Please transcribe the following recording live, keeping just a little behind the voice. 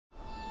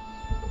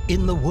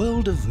In the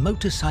world of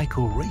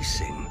motorcycle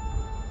racing,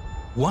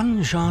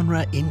 one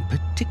genre in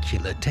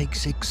particular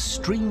takes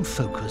extreme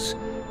focus,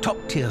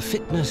 top-tier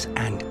fitness,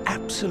 and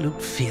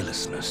absolute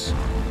fearlessness.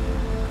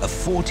 A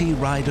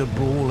 40-rider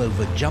brawl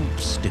over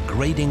jumps,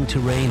 degrading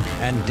terrain,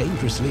 and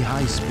dangerously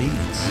high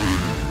speeds.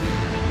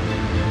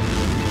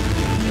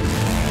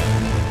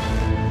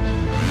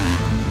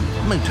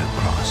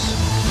 Motocross.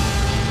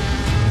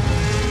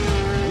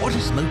 What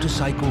is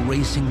motorcycle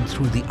racing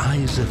through the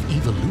eyes of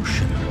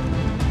evolution?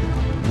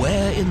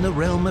 Where in the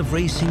realm of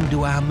racing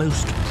do our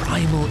most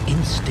primal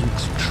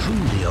instincts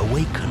truly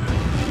awaken?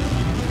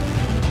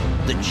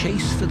 The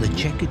chase for the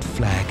checkered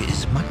flag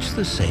is much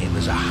the same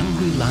as a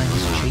hungry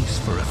lion's chase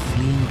for a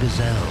fleeing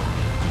gazelle.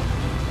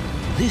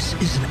 This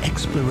is an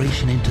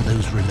exploration into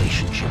those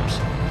relationships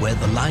where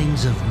the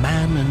lines of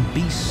man and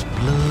beast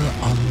blur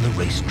on the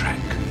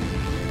racetrack.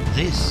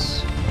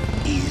 This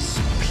is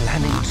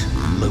Planet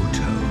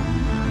Moto.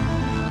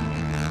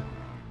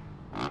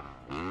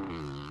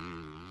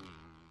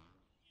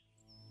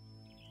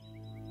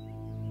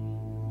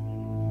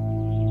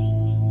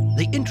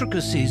 The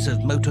intricacies of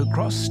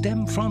motocross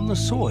stem from the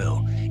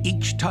soil.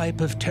 Each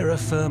type of terra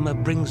firma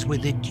brings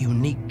with it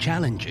unique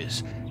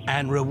challenges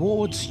and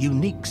rewards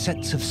unique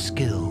sets of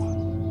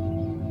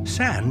skill.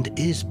 Sand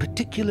is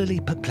particularly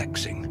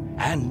perplexing,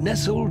 and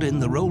nestled in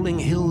the rolling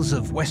hills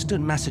of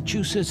western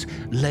Massachusetts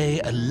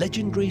lay a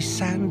legendary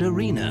sand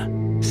arena,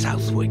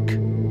 Southwick.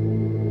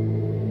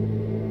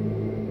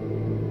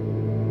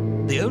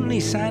 The only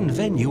sand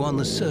venue on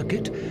the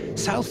circuit,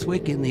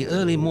 Southwick in the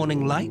early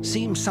morning light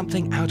seems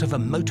something out of a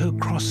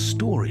motocross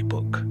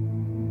storybook.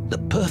 The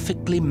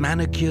perfectly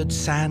manicured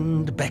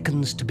sand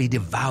beckons to be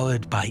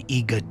devoured by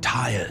eager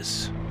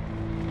tires.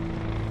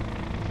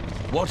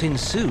 What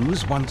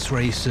ensues once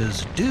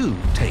racers do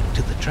take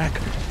to the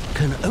track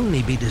can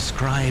only be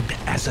described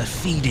as a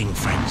feeding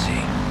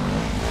frenzy.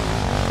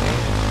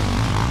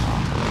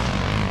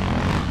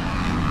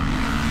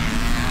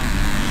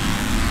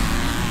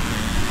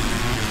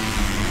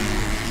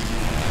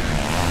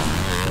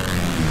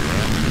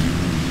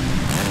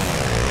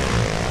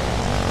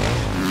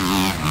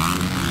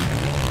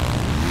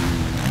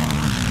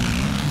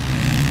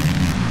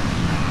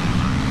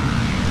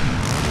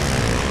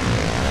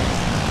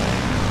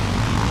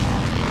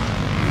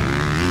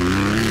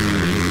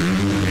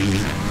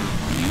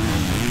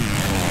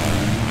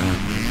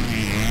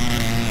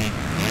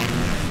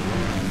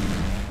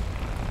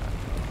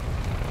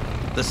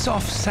 The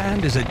soft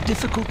sand is a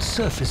difficult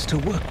surface to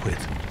work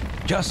with.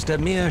 Just a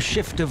mere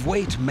shift of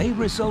weight may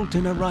result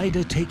in a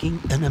rider taking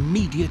an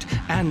immediate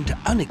and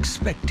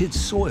unexpected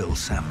soil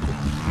sample.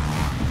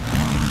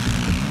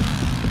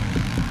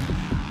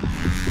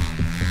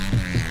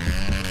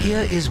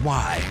 Here is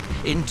why.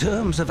 In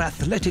terms of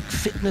athletic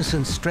fitness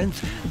and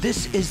strength,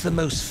 this is the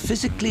most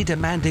physically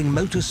demanding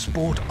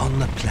motorsport on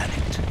the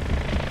planet.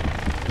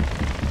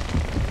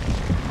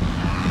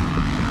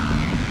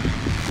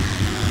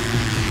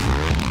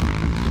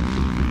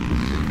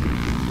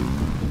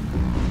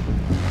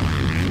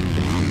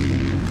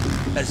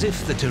 As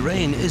if the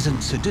terrain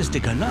isn't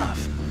sadistic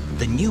enough,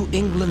 the New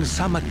England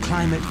summer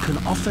climate can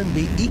often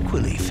be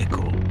equally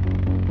fickle.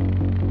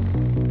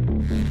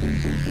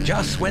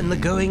 Just when the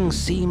goings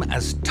seem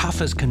as tough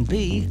as can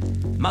be,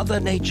 Mother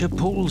Nature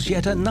pulls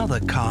yet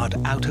another card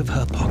out of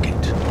her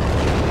pocket.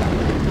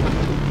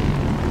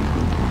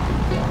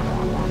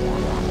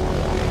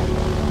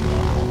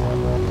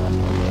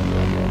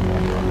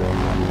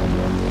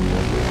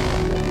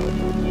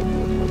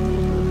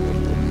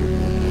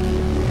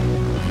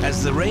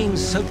 As the rain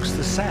soaks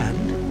the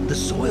sand, the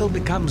soil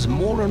becomes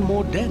more and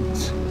more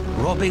dense,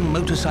 robbing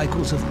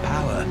motorcycles of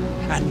power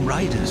and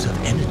riders of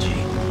energy.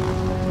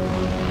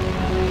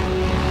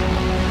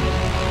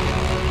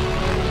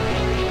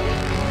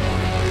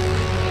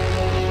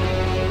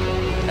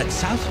 At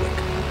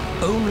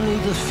Southwick, only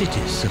the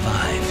fittest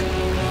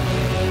survive.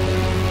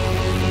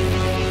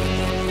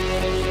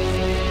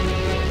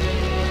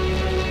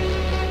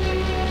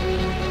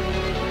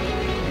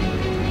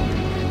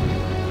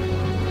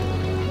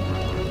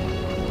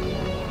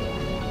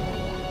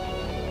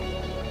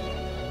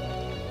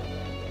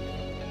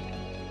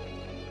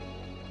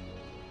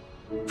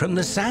 From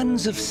the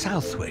sands of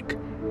Southwick,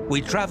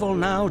 we travel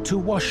now to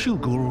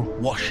Washougal,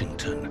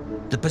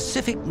 Washington, the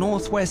Pacific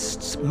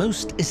Northwest's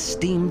most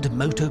esteemed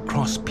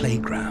motocross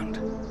playground.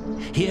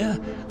 Here,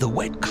 the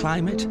wet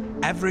climate,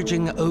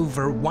 averaging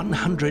over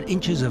 100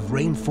 inches of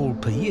rainfall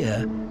per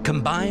year,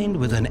 combined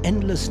with an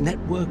endless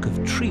network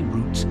of tree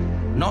roots,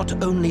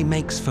 not only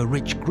makes for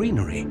rich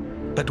greenery,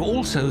 but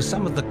also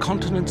some of the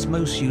continent's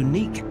most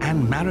unique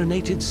and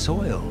marinated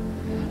soil.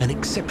 An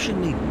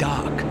exceptionally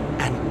dark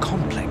and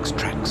complex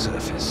track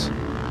surface.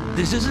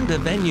 This isn't a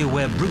venue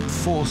where brute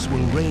force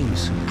will reign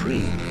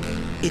supreme.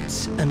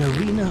 It's an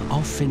arena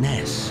of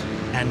finesse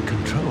and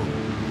control.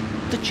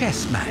 The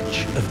chess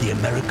match of the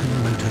American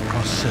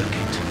motocross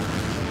circuit.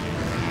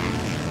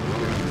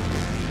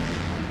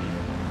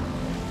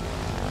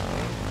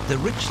 The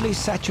richly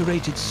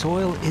saturated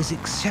soil is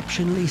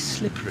exceptionally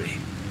slippery,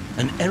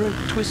 An errant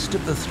twist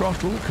of the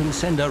throttle can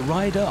send a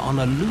rider on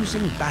a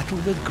losing battle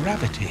with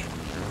gravity.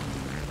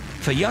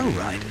 For young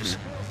riders,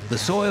 the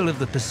soil of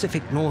the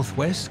Pacific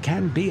Northwest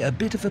can be a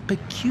bit of a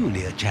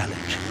peculiar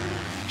challenge.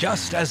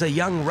 Just as a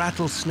young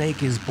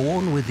rattlesnake is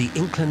born with the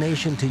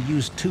inclination to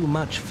use too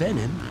much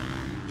venom,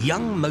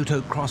 young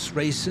motocross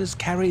racers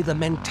carry the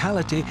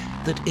mentality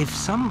that if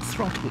some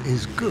throttle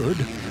is good,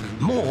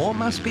 more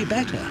must be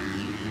better.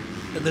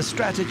 The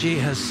strategy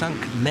has sunk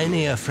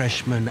many a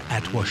freshman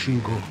at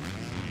Washougal.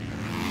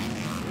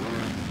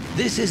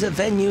 This is a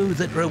venue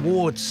that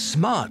rewards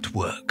smart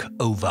work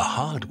over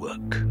hard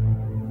work.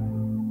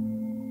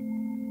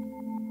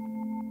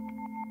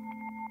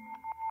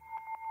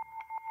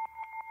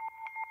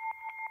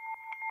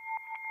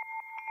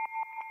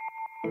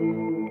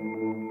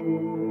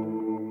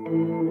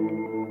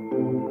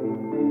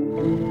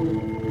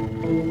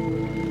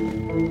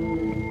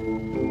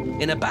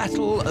 In a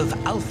battle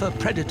of alpha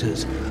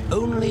predators,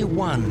 only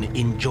one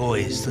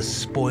enjoys the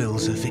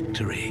spoils of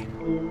victory.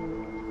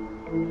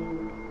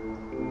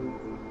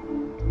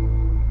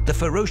 The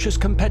ferocious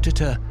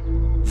competitor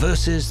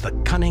versus the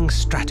cunning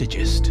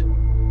strategist.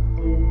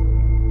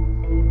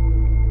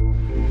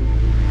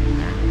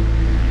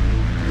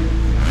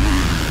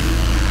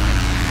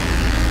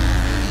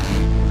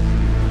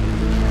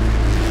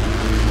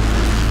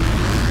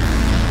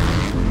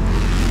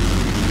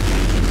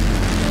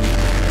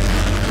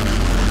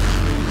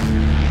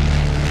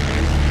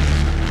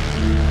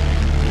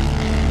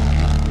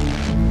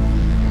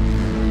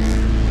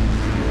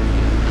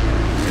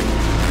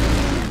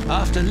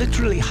 After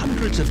literally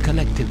hundreds of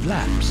collective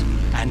laps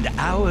and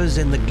hours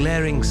in the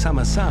glaring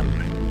summer sun,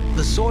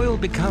 the soil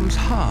becomes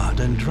hard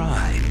and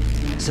dry,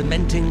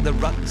 cementing the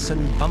ruts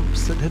and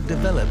bumps that have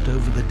developed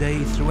over the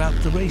day throughout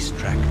the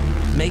racetrack,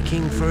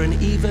 making for an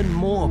even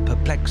more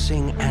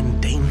perplexing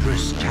and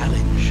dangerous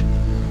challenge.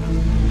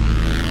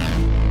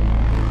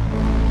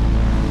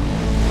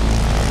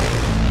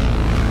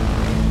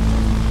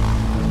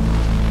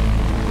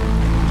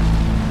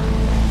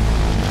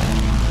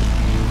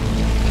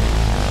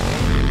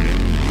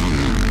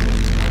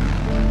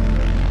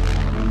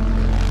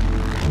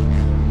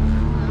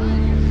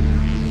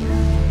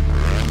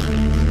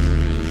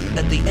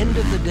 At the end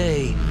of the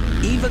day,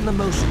 even the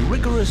most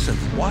rigorous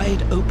of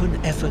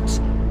wide-open efforts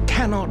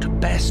cannot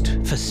best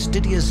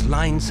fastidious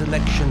line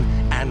selection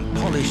and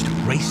polished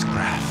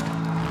racecraft.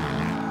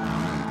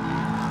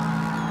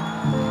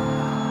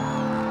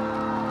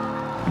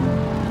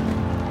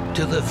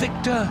 To the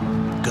victor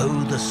go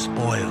the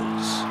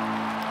spoils.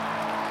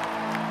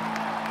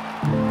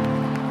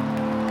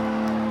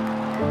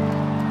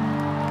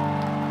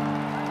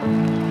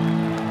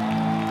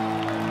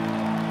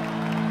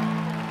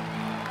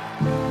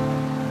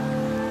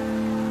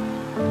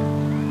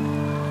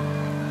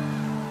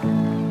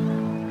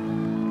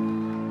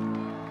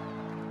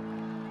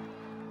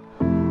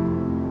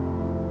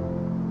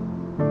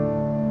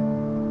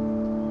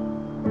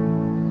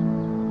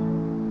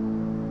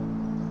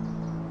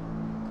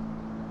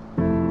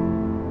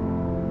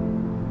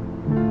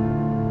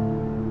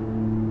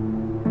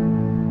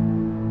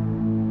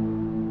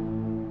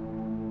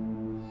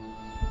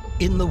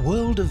 In the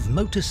world of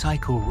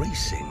motorcycle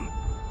racing,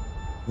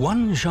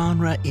 one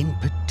genre in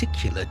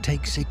particular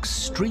takes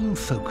extreme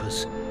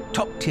focus,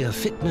 top-tier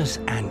fitness,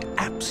 and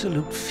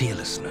absolute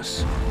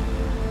fearlessness.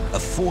 A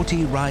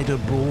 40-rider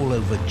brawl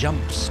over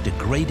jumps,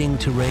 degrading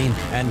terrain,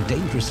 and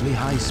dangerously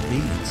high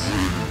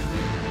speeds.